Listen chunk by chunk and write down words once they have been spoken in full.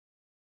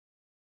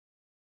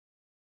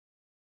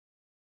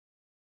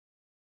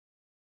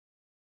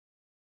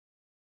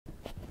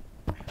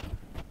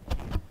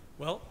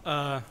Well,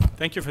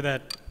 thank you for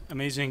that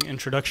amazing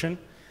introduction.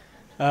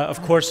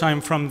 Of course, I'm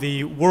from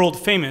the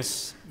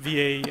world-famous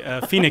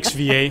VA, Phoenix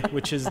VA,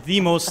 which is the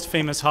most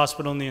famous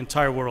hospital in the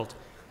entire world.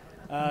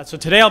 So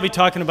today I'll be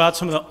talking about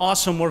some of the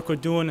awesome work we're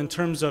doing in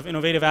terms of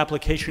innovative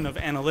application of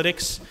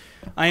analytics.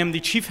 I am the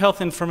Chief Health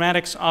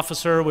Informatics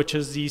Officer, which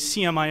is the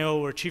CMIO,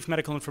 or Chief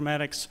Medical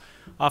Informatics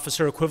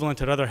Officer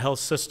equivalent at other health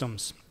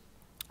systems.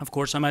 Of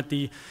course, I'm at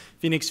the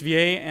Phoenix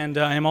VA, and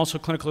I am also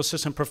Clinical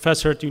Assistant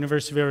Professor at the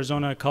University of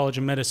Arizona College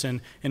of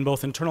Medicine in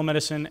both internal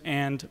medicine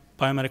and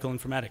biomedical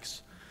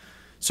informatics.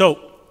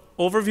 So,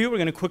 overview, we're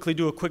going to quickly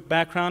do a quick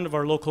background of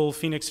our local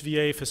Phoenix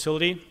VA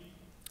facility,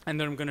 and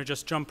then I'm going to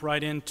just jump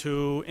right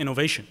into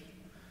innovation.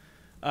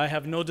 I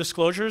have no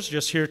disclosures,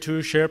 just here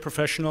to share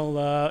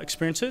professional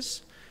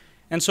experiences.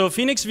 And so,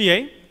 Phoenix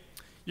VA,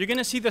 you're going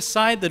to see the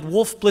side that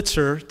Wolf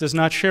Blitzer does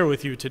not share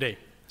with you today.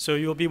 So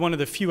you'll be one of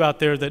the few out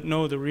there that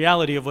know the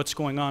reality of what's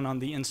going on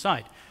the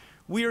inside.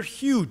 We are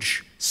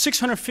huge,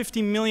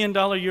 $650 million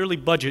yearly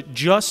budget,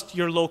 just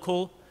your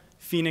local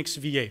Phoenix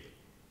VA.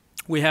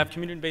 We have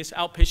community-based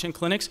outpatient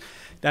clinics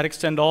that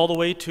extend all the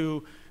way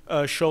to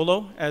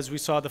Sholo, as we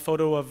saw the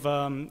photo of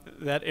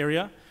that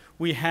area.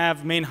 We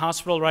have main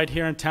hospital right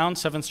here in town,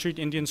 7th Street,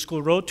 Indian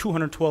School Road,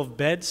 212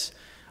 beds,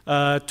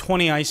 20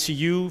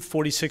 ICU,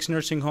 46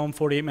 nursing home,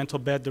 48 mental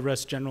bed, the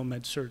rest general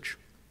med surg.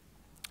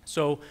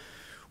 So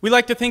we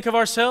like to think of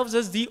ourselves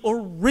as the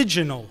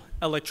original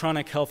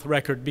electronic health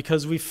record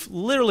because we've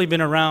literally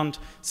been around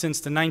since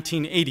the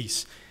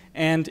 1980s.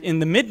 And in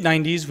the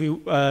mid-90s, we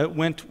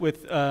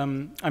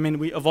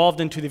we evolved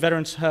into the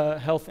Veterans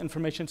Health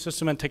Information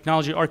System and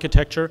Technology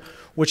Architecture,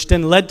 which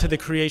then led to the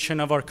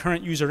creation of our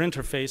current user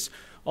interface,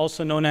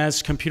 also known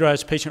as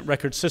Computerized Patient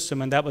Record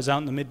System, and that was out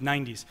in the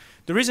mid-90s.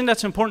 The reason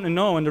that's important to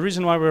know, and the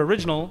reason why we're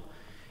original,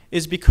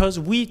 is because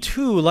we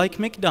too, like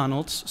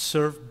McDonald's,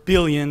 serve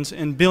billions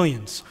and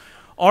billions.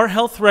 Our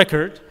health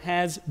record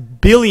has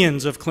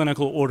billions of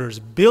clinical orders,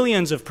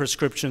 billions of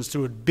prescriptions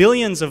through it,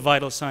 billions of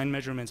vital sign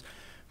measurements,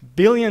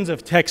 billions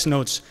of text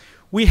notes.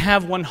 We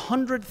have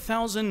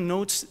 100,000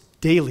 notes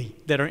daily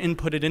that are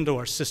inputted into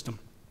our system.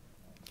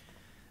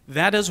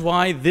 That is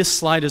why this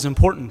slide is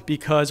important,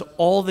 because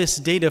all this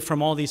data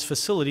from all these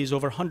facilities,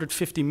 over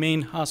 150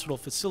 main hospital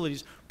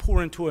facilities,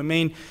 pour into a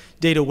main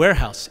data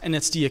warehouse, and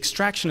it's the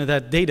extraction of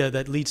that data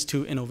that leads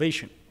to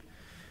innovation.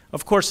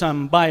 Of course,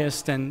 I'm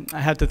biased, and I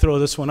had to throw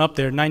this one up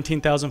there.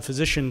 19,000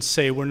 physicians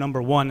say we're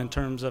 #1 in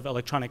terms of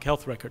electronic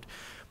health record.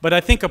 But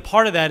I think a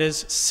part of that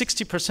is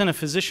 60% of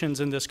physicians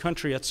in this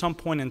country at some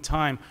point in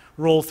time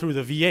roll through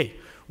the VA,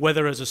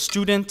 whether as a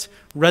student,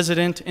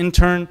 resident,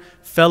 intern,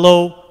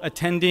 fellow,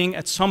 attending,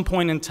 at some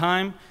point in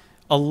time.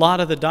 A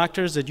lot of the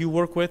doctors that you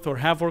work with or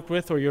have worked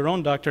with or your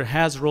own doctor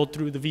has rolled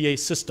through the VA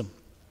system.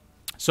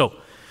 So,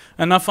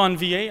 enough on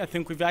VA. I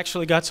think we've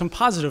actually got some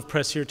positive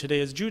press here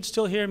today. Is Jude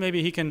still here?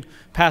 Maybe he can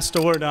pass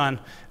the word on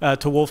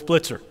to Wolf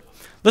Blitzer.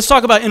 Let's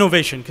talk about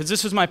innovation, because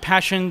this is my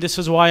passion. This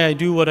is why I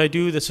do what I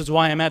do. This is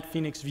why I'm at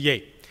Phoenix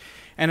VA.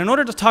 And in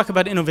order to talk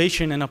about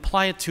innovation and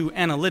apply it to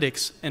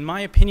analytics, in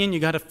my opinion, you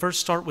got to first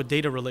start with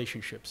data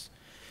relationships.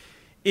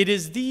 It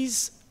is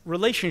these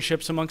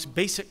relationships amongst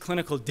basic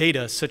clinical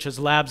data, such as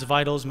labs,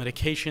 vitals,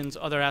 medications,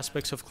 other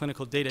aspects of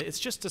clinical data. It's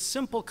just a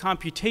simple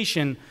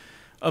computation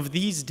of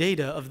these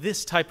data, of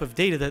this type of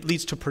data, that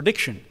leads to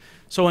prediction.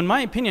 So in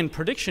my opinion,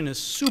 prediction is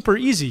super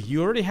easy.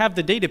 You already have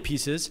the data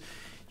pieces.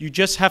 You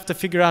just have to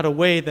figure out a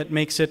way that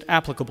makes it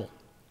applicable.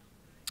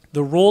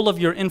 The role of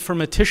your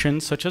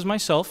informatician, such as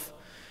myself,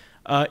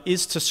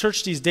 is to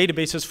search these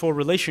databases for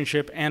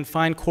relationship and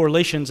find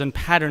correlations and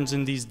patterns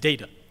in these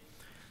data.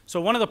 So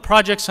one of the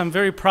projects I'm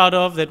very proud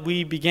of that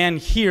we began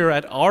here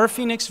at our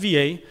Phoenix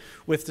VA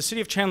with the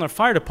City of Chandler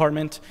Fire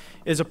Department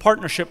is a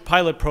partnership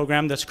pilot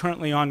program that's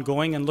currently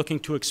ongoing and looking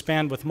to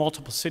expand with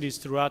multiple cities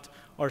throughout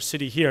our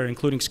city here,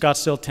 including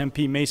Scottsdale,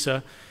 Tempe,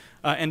 Mesa.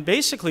 And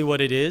basically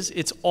what it is,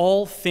 it's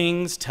all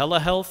things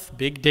telehealth,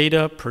 big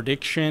data,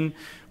 prediction,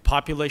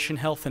 population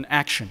health, and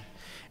action.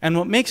 And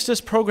what makes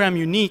this program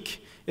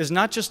unique is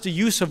not just the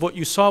use of what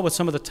you saw with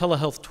some of the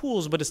telehealth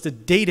tools, but it's the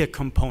data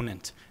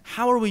component.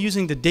 How are we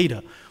using the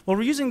data? Well,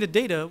 we're using the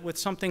data with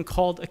something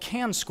called a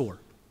CAN score.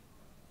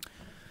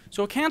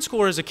 So a CAN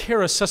score is a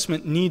care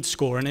assessment needs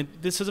score, and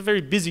this is a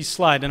very busy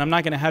slide, and I'm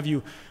not going to have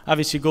you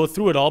obviously go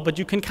through it all, but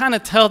you can kind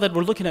of tell that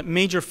we're looking at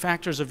major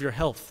factors of your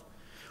health.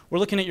 We're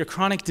looking at your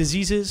chronic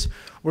diseases.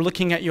 We're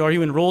looking at are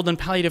you enrolled in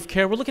palliative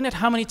care? We're looking at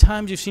how many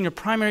times you've seen your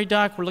primary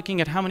doc. We're looking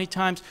at how many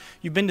times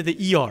you've been to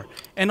the ER.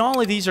 And all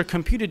of these are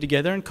computed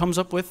together and comes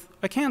up with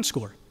a CAN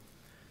score.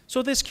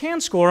 So this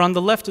CAN score on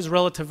the left is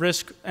relative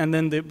risk, and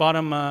then the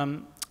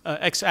bottom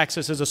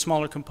x-axis is a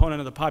smaller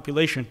component of the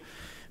population.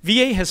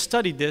 VA has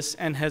studied this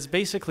and has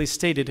basically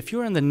stated if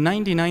you're in the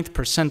 99th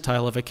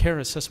percentile of a care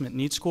assessment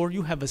needs score,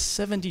 you have a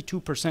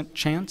 72%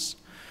 chance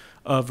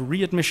of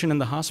readmission in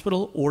the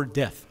hospital or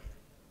death.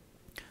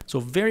 So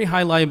very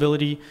high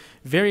liability,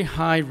 very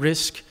high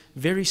risk,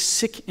 very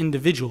sick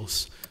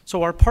individuals.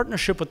 So our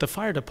partnership with the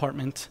fire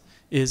department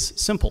is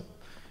simple.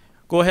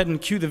 Go ahead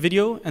and cue the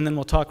video, and then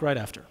we'll talk right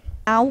after.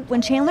 Now,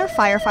 when Chandler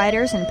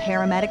firefighters and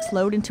paramedics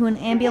load into an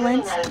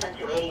ambulance,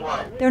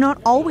 they're not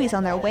always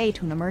on their way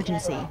to an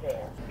emergency.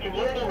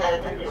 Community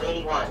medicine to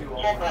 81.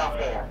 Check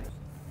welfare.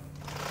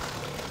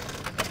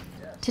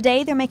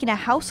 Today, they're making a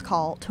house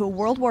call to a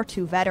World War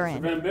II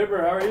veteran. Van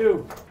Bibber, how are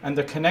you? And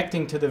they're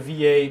connecting to the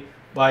VA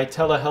by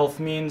telehealth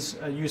means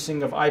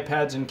using of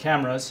iPads and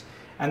cameras.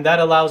 And that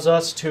allows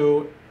us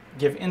to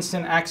give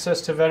instant access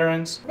to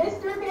veterans.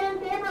 Mr. Van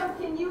Bibber,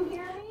 can you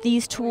hear me?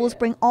 These tools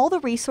bring all the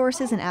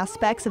resources and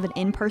aspects of an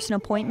in-person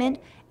appointment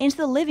into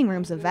the living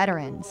rooms of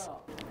veterans.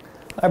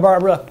 Hi,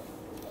 Barbara.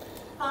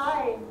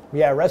 Hi.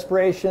 Yeah,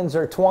 respirations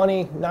are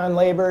 20,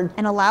 non-labored.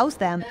 And allows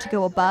them to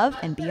go above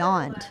and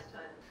beyond.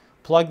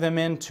 Plug them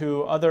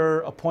into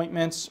other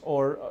appointments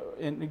or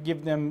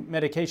give them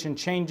medication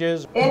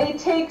changes. And he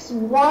takes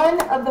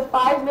one of the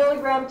 5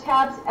 milligram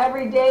tabs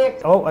every day.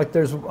 Oh, like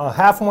there's a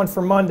half one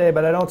for Monday,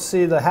 but I don't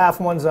see the half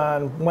ones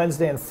on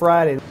Wednesday and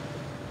Friday.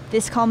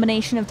 This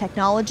combination of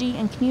technology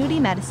and community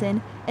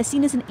medicine is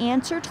seen as an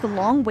answer to the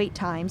long wait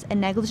times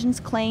and negligence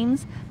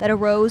claims that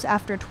arose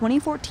after a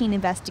 2014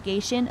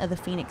 investigation of the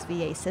Phoenix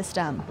VA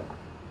system.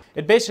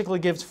 It basically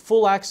gives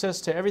full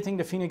access to everything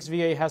the Phoenix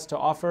VA has to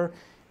offer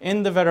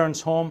in the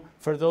veteran's home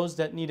for those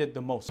that need it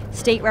the most.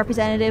 State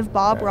Representative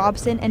Bob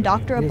Robson and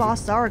Dr.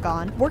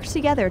 Abbaszadegan worked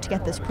together to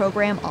get this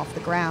program off the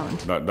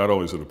ground. Not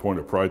only is it a point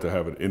of pride to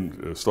have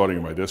it starting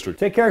in my district.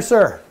 Take care,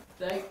 sir.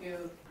 Thank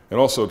you. And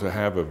also to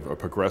have a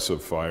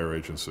progressive fire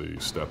agency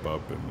step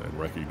up and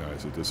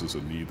recognize that this is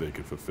a need they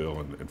could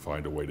fulfill and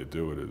find a way to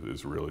do it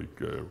is really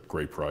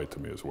great pride to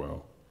me as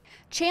well.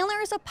 Chandler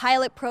is a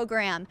pilot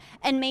program,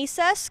 and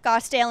Mesa,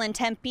 Scottsdale, and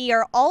Tempe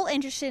are all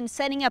interested in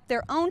setting up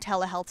their own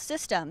telehealth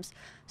systems.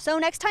 So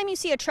next time you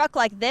see a truck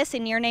like this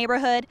in your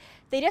neighborhood,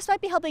 they just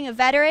might be helping a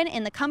veteran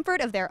in the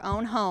comfort of their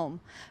own home.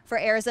 For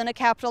Arizona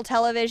Capital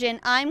Television,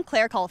 I'm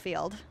Claire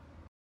Caulfield.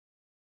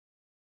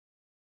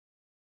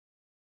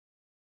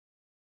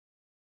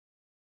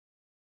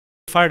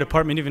 Fire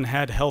department even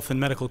had health and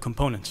medical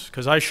components,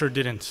 because I sure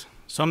didn't.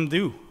 Some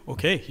do.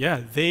 Okay,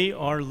 yeah, they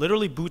are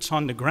literally boots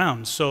on the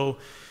ground. So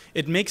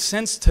it makes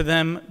sense to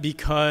them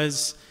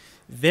because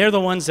they're the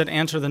ones that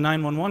answer the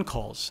 911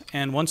 calls.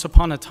 And once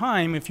upon a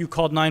time, if you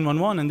called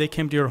 911 and they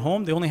came to your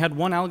home, they only had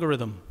one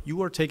algorithm. You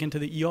were taken to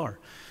the ER.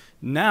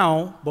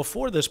 Now,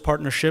 before this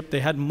partnership, they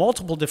had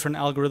multiple different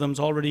algorithms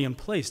already in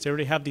place. They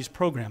already have these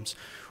programs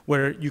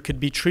where you could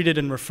be treated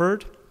and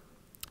referred.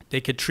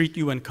 They could treat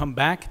you and come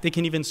back. They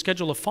can even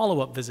schedule a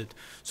follow-up visit.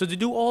 So they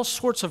do all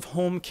sorts of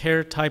home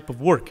care type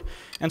of work.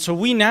 And so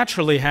we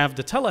naturally have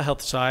the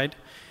telehealth side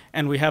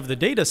and we have the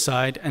data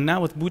side, and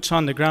now with boots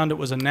on the ground, it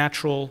was a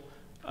natural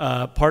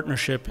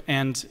partnership,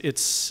 and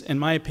it's, in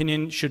my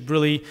opinion,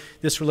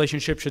 this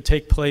relationship should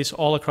take place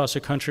all across the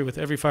country with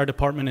every fire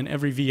department and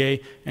every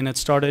VA, and it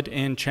started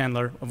in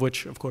Chandler, of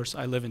which, of course,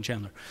 I live in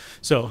Chandler.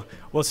 So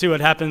we'll see what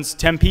happens.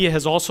 Tempe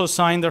has also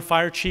signed their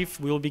fire chief.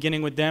 We will be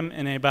beginning with them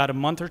in about a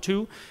month or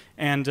two,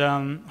 and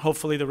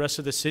hopefully the rest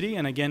of the city,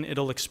 and again,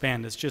 it'll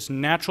expand. It's just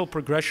natural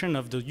progression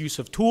of the use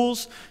of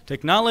tools,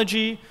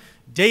 technology,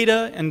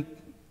 data, and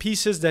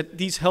pieces that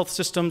these health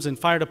systems and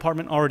fire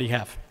department already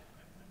have.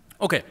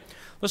 Okay,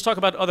 let's talk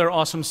about other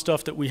awesome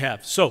stuff that we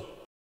have. So,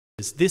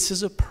 this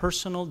is a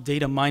personal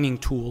data mining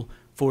tool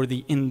for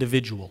the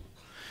individual.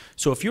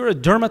 So if you're a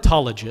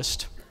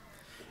dermatologist,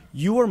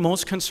 you are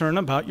most concerned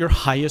about your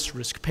highest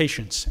risk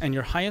patients. And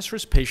your highest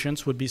risk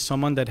patients would be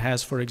someone that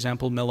has, for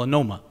example,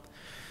 melanoma.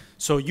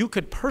 So you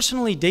could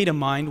personally data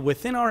mine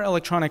within our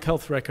electronic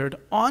health record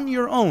on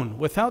your own,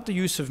 without the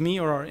use of me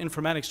or our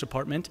informatics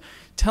department,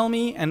 tell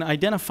me and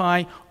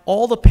identify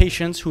all the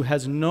patients who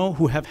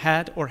have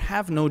had or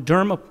have no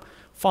derma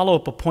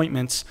follow-up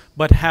appointments,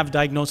 but have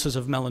diagnosis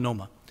of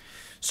melanoma.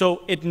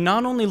 So it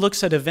not only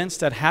looks at events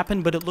that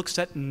happen, but it looks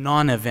at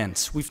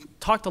non-events. We've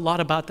talked a lot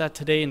about that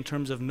today in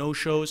terms of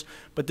no-shows,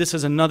 but this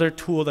is another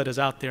tool that is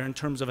out there in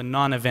terms of a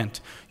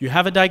non-event. You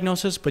have a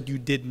diagnosis, but you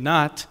did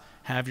not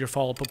have your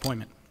follow-up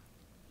appointment.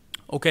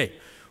 Okay,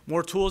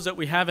 more tools that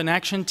we have in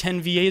action.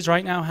 10 VAs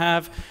right now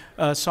have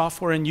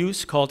software in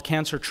use called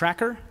Cancer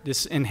Tracker.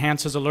 This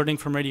enhances alerting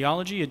from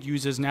radiology. It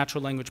uses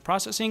natural language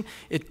processing.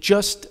 It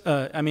just,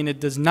 it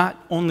does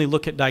not only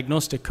look at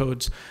diagnostic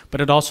codes,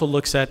 but it also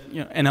looks at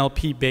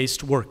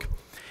NLP-based work.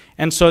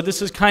 And so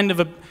this is kind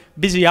of a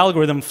busy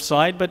algorithm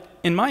slide, but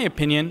in my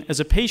opinion, as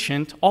a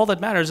patient, all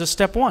that matters is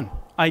step one.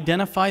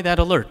 Identify that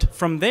alert.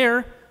 From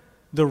there,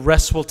 the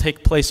rest will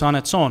take place on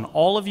its own.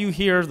 All of you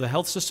here, the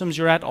health systems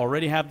you're at,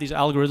 already have these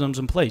algorithms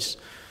in place.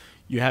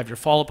 You have your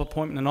follow-up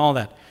appointment and all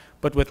that.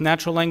 But with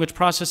natural language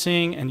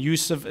processing and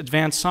use of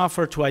advanced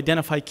software to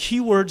identify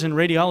keywords in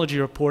radiology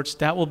reports,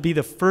 that will be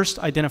the first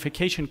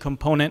identification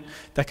component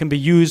that can be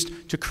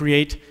used to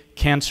create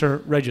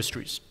cancer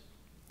registries.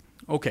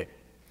 Okay.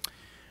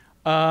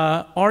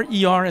 Our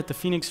ER at the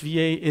Phoenix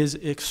VA is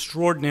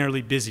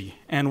extraordinarily busy,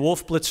 and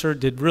Wolf Blitzer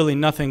did really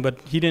nothing,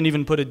 but he didn't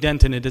even put a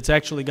dent in it. It's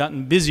actually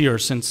gotten busier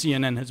since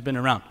CNN has been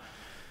around.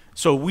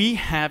 So we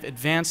have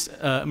advanced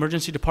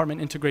emergency department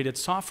integrated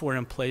software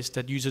in place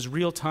that uses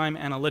real-time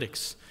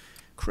analytics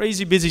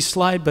Crazy busy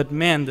slide, but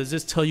man, does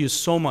this tell you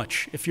so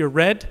much. If you're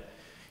red,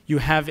 you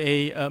have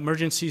a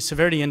emergency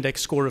severity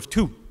index score of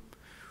 2,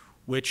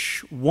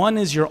 which 1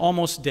 is you're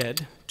almost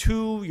dead,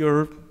 2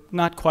 you're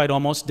not quite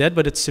almost dead,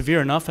 but it's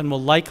severe enough and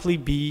will likely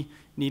be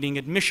needing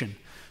admission.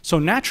 So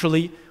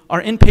naturally,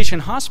 our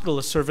inpatient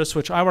hospitalist service,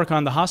 which I work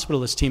on the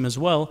hospitalist team as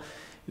well,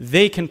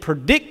 they can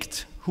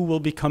predict who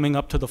will be coming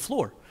up to the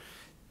floor.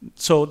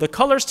 So the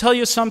colors tell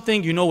you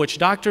something, you know which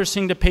doctor is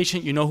seeing the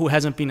patient, you know who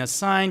hasn't been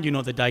assigned, you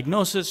know the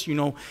diagnosis, you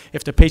know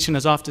if the patient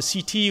is off to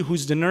CT,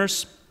 who's the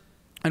nurse,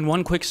 and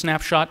one quick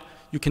snapshot,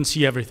 you can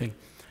see everything.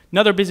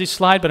 Another busy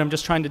slide, but I'm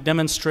just trying to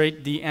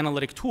demonstrate the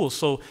analytic tools.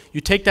 So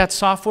you take that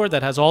software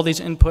that has all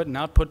these input and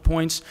output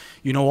points,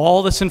 you know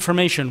all this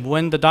information,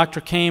 when the doctor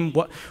came,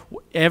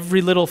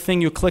 every little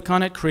thing you click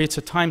on it creates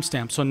a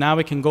timestamp. So now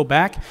we can go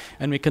back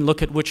and we can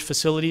look at which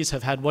facilities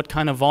have had what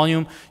kind of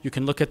volume. You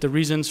can look at the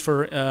reasons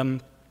for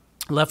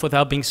left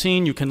without being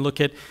seen. You can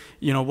look at,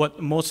 you know,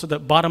 what most of the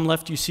bottom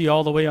left you see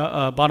all the way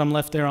bottom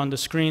left there on the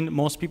screen.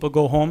 Most people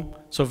go home,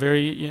 so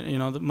very, you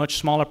know, much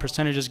smaller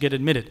percentages get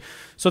admitted.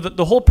 So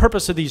the whole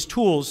purpose of these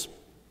tools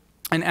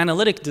and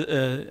analytic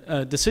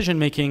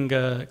decision-making,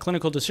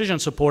 clinical decision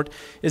support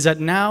is that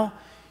now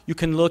you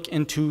can look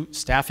into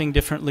staffing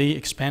differently,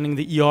 expanding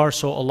the ER.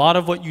 So a lot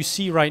of what you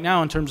see right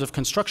now in terms of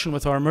construction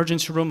with our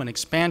emergency room and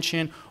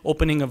expansion,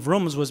 opening of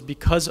rooms was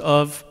because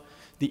of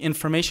the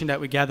information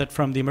that we gathered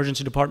from the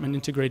emergency department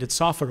integrated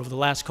software over the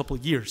last couple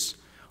of years.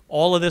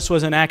 All of this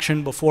was in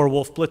action before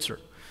Wolf Blitzer.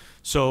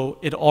 So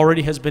it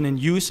already has been in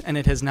use and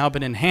it has now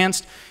been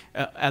enhanced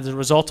as a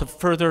result of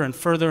further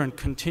and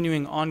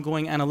continuing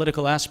ongoing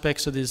analytical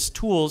aspects of these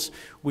tools.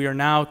 We are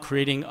now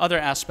creating other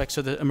aspects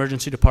of the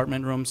emergency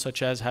department room,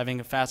 such as having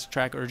a fast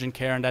track urgent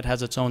care, and that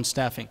has its own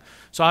staffing.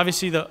 So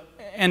obviously the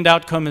end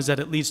outcome is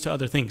that it leads to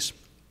other things.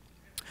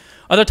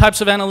 Other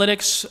types of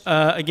analytics,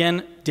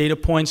 again, data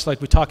points like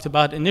we talked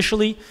about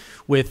initially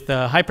with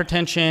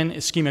hypertension,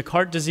 ischemic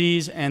heart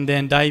disease, and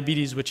then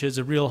diabetes, which is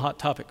a real hot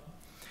topic.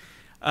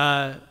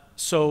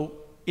 So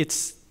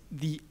it's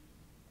the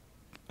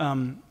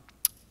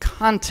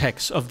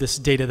context of this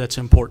data that's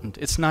important.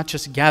 It's not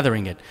just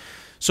gathering it.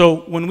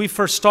 So when we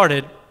first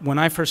started, when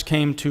I first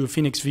came to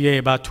Phoenix VA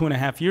about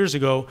 2.5 years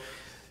ago,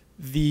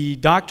 the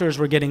doctors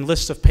were getting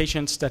lists of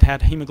patients that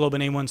had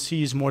hemoglobin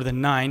A1Cs more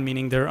than 9,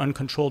 meaning they're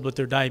uncontrolled with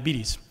their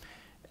diabetes.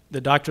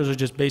 The doctors would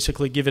just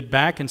basically give it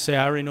back and say,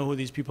 I already know who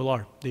these people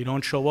are. They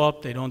don't show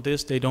up, they don't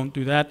this, they don't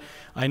do that.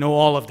 I know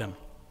all of them.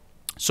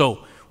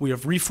 So we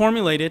have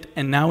reformulated,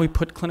 and now we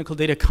put clinical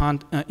data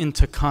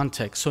into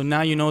context. So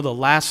now you know the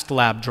last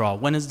lab draw.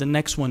 When is the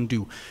next one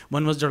due?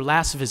 When was their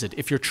last visit?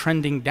 If you're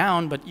trending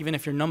down, but even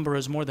if your number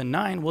is more than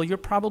 9, well, you're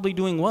probably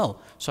doing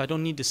well. So I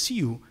don't need to see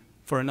you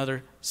for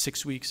another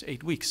 6 weeks,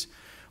 8 weeks.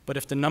 But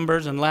if the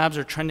numbers and labs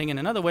are trending in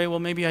another way, well,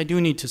 maybe I do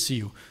need to see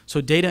you.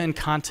 So data in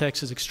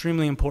context is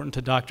extremely important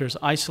to doctors.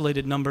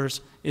 Isolated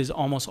numbers is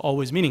almost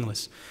always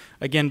meaningless.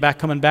 Again,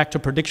 coming back to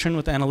prediction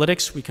with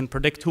analytics, we can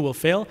predict who will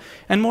fail.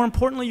 And more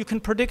importantly, you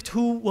can predict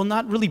who will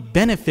not really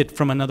benefit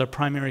from another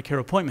primary care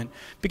appointment.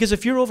 Because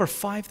if you're over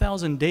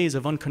 5,000 days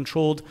of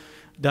uncontrolled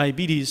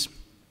diabetes,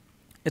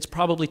 it's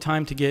probably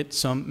time to get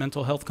some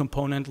mental health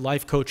component,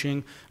 life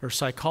coaching, or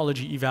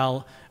psychology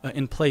eval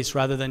in place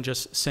rather than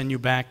just send you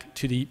back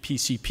to the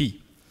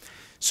PCP.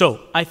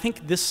 So I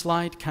think this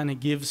slide kind of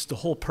gives the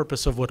whole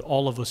purpose of what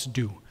all of us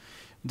do.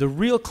 The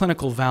real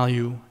clinical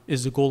value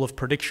is the goal of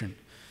prediction.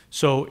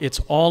 So it's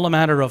all a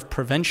matter of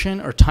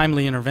prevention or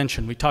timely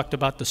intervention. We talked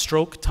about the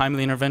stroke,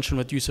 timely intervention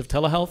with use of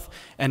telehealth,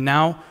 and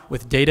now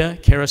with data,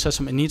 care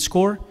assessment and need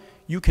score,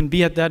 you can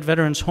be at that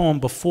veteran's home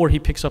before he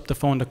picks up the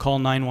phone to call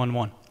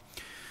 911.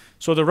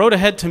 So the road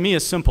ahead to me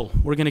is simple.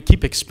 We're going to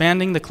keep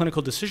expanding the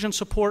clinical decision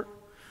support.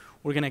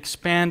 We're going to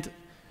expand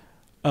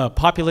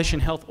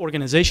population health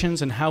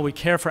organizations and how we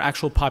care for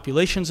actual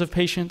populations of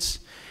patients.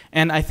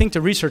 And I think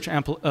the research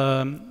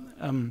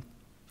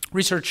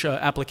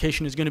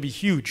application is going to be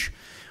huge.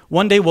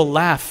 One day we'll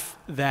laugh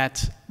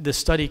that the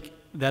study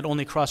that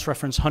only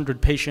cross-referenced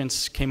 100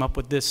 patients came up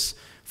with this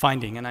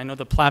finding. And I know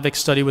the Plavix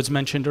study was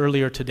mentioned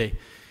earlier today.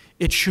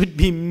 It should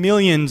be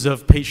millions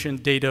of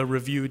patient data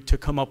reviewed to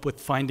come up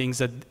with findings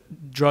that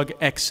drug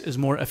X is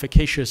more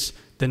efficacious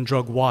than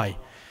drug Y.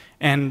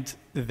 And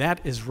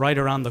that is right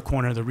around the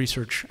corner, the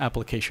research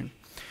application.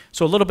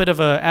 So a little bit of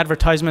an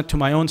advertisement to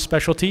my own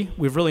specialty.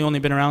 We've really only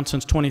been around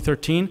since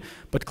 2013,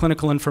 but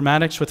clinical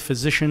informatics with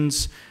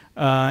physicians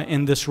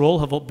in this role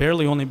have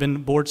barely only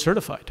been board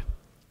certified.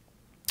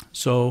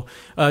 So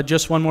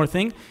just one more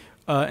thing.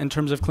 In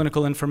terms of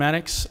clinical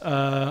informatics,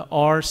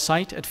 our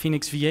site at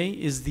Phoenix VA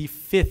is the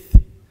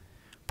 5th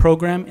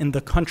program in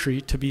the country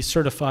to be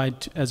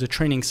certified as a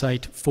training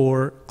site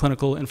for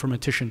clinical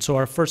informaticians. So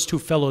our first 2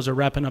 fellows are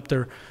wrapping up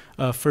their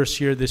first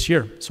year this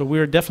year. So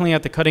we're definitely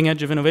at the cutting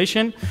edge of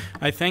innovation.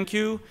 I thank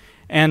you.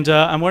 And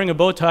I'm wearing a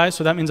bow tie,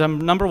 so that means I'm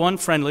 #1,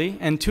 friendly,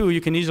 and 2, you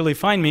can easily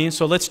find me.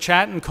 So let's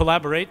chat and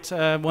collaborate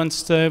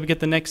once we get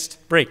the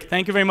next break.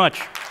 Thank you very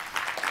much.